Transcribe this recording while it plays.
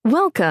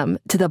Welcome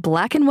to the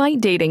Black and White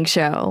Dating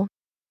Show.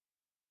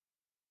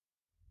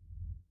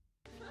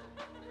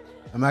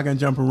 I'm not going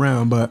to jump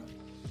around, but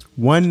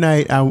one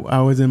night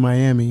I was in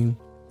Miami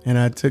and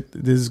I took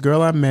this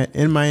girl I met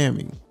in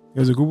Miami.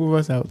 There was a group of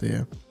us out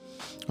there.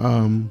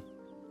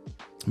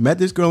 Met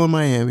this girl in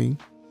Miami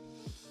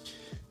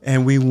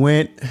and we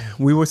were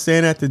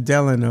staying at the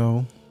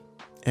Delano,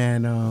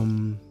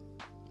 and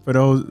for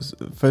those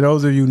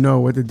of you who know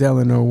what the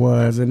Delano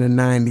was in the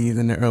 90s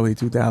and the early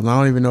 2000s, I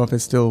don't even know if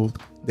it's still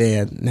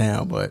there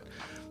now, but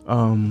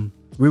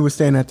we were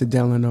staying at the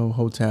Delano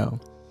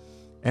Hotel,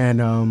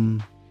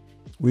 and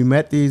we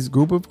met these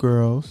group of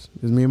girls.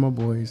 It was me and my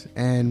boys,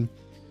 and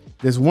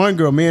this one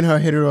girl, me and her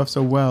hit it off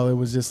so well. It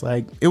was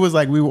like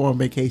we were on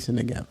vacation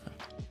together.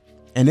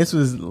 And this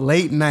was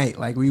late night.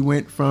 Like, we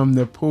went from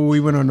the pool, we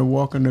went on the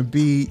walk on the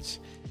beach.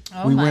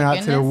 We went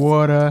out to the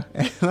water.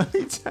 And let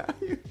me tell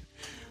you,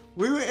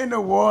 we were in the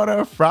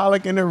water,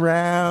 frolicking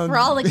around.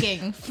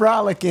 Frolicking,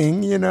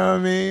 you know what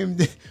I mean?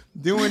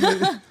 Doing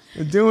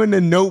the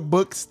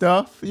notebook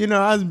stuff. You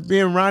know, I was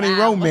being Ronnie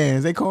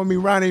Romance. They call me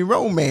Ronnie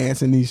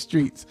Romance in these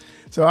streets.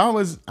 So I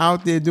was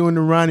out there doing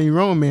the Ronnie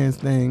Romance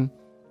thing,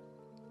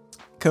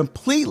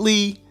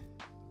 completely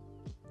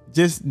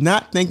just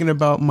not thinking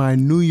about my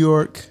New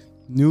York,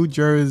 New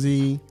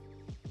Jersey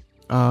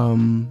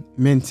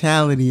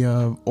mentality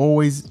of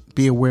always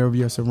be aware of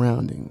your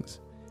surroundings.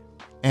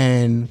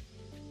 And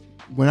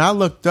when I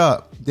looked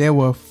up, there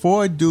were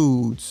 4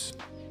 dudes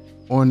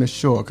on the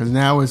shore, because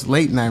now it's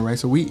late night, right?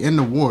 So we in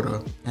the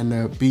water and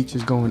the beach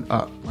is going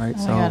up, right?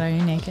 Oh my God, are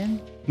you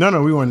naked?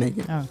 No, we weren't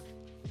naked. Oh.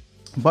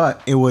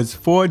 But it was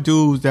 4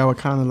 dudes that were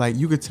kind of like,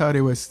 you could tell they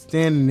were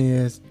standing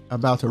there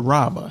about to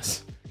rob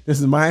us.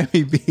 This is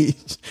Miami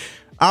Beach.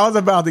 I was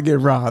about to get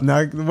robbed.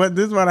 Now,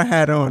 this is what I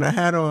had on. I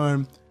had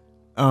on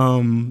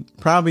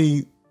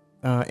probably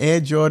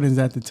Air Jordans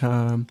at the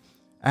time.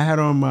 I had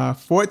on my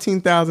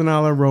 $14,000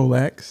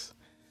 Rolex.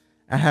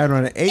 I had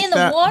on an 8,000. In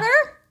the water?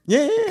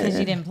 Yeah. Because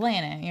you didn't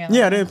plan it.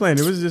 Yeah, I didn't plan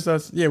it. It was just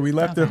us. Yeah, we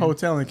left the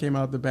hotel and came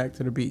out the back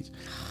to the beach.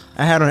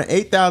 I had on an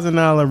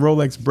 $8,000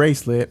 Rolex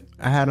bracelet.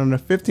 I had on a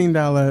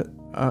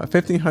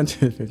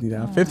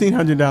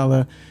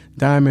 $1,500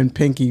 diamond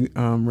pinky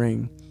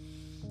ring.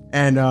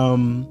 And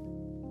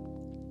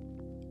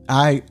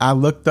I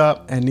looked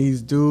up and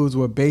these dudes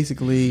were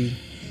basically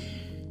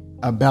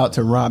about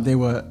to rob. They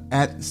were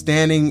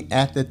standing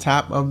at the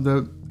top of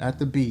the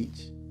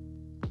beach.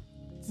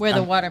 Where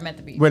the water met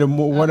the beach. Where the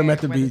water met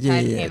the beach.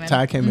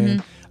 Tide came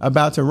in.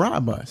 About to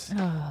rob us.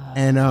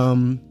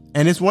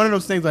 And it's one of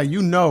those things like,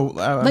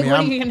 what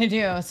are you gonna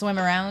do? Swim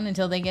around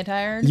until they get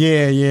tired?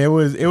 Yeah. It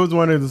was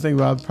one of those things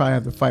where I'll probably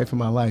have to fight for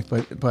my life.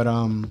 But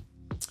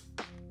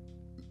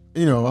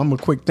you know, I'm a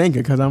quick thinker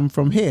because I'm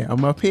from here.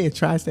 I'm up here,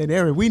 tri-state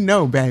area. We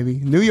know, baby.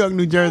 New York,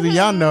 New Jersey,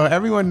 y'all know.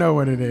 Everyone know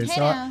what it is. Yeah.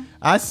 So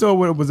I saw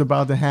what was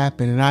about to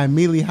happen, and I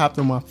immediately hopped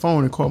on my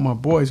phone and called my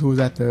boys who was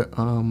at the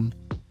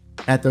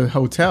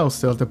hotel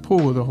still, at the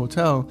pool of the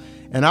hotel.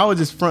 And I was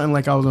just fronting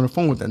like I was on the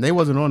phone with them. They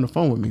wasn't on the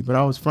phone with me, but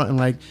I was fronting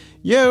like,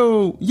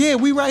 yo, yeah,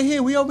 we right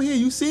here. We over here.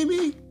 You see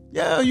me?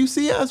 Yo, you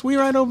see us? We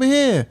right over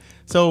here.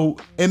 So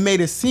it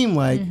made it seem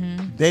like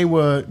they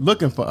were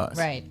looking for us.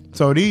 Right.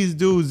 So these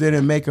dudes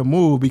didn't make a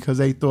move because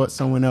they thought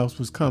someone else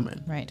was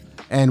coming. Right.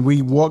 And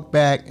we walked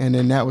back, and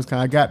then that was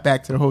I got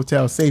back to the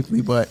hotel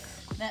safely, but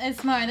that is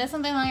smart. That's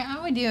something like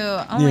I would do.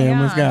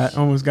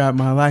 Almost got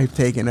my life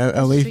taken.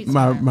 At least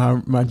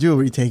my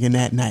jewelry taken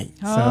that night.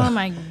 Oh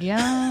my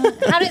God.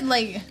 How did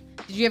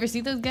you ever see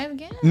those guys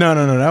again? No,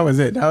 that was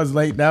it. That was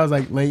late. That was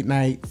like late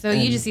night. So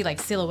you just see like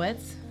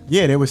silhouettes?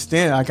 Yeah, they were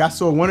standing. Like I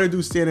saw one of the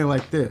dudes standing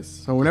like this.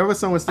 So whenever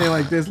someone's standing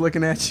like this,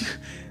 looking at you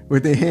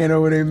with their hand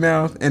over their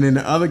mouth, and then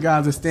the other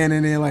guys are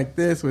standing there like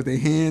this with their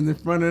hands in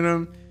front of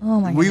them. Oh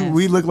my goodness.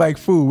 We look like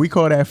food. We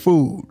call that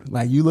food.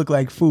 Like, you look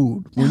like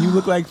food. When you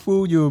look like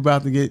food, you're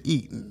about to get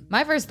eaten.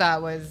 My first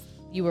thought was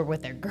you were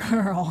with their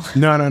girl.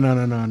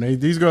 No.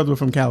 These girls were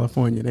from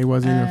California. They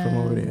wasn't even from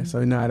over there. So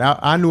I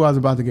knew I was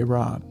about to get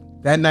robbed.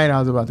 That night I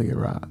was about to get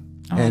robbed.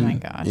 Oh my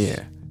gosh.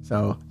 Yeah.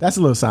 So that's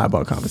a little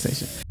sidebar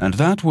conversation. And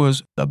that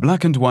was the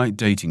Black and White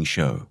Dating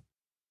Show.